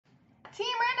Team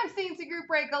random C&C group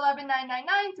break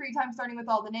 11999, 3 times starting with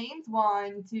all the names.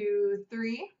 1, 2,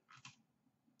 3.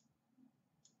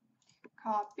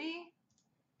 Copy.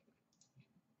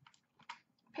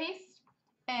 Paste.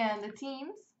 And the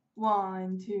teams.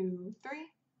 1, 2, 3.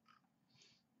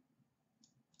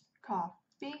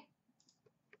 Copy.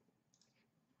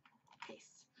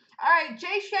 Paste. Alright,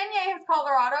 Jay Chenier has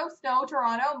Colorado, Snow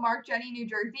Toronto, Mark Jenny New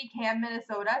Jersey, Cam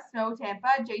Minnesota, Snow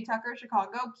Tampa, Jay Tucker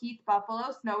Chicago, Keith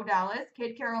Buffalo, Snow Dallas,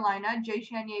 Kid Carolina, Jay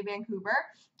Chenier Vancouver,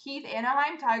 Keith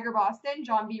Anaheim, Tiger Boston,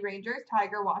 John B Rangers,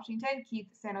 Tiger Washington, Keith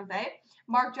San Jose,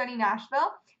 Mark Jenny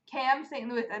Nashville, Cam St.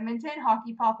 Louis Edmonton,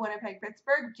 Hockey Pop Winnipeg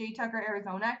Pittsburgh, Jay Tucker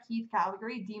Arizona, Keith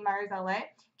Calgary, D Myers LA,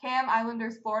 Cam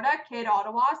Islanders Florida, Kid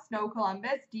Ottawa, Snow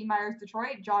Columbus, D Myers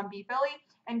Detroit, John B Philly,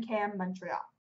 and Cam Montreal.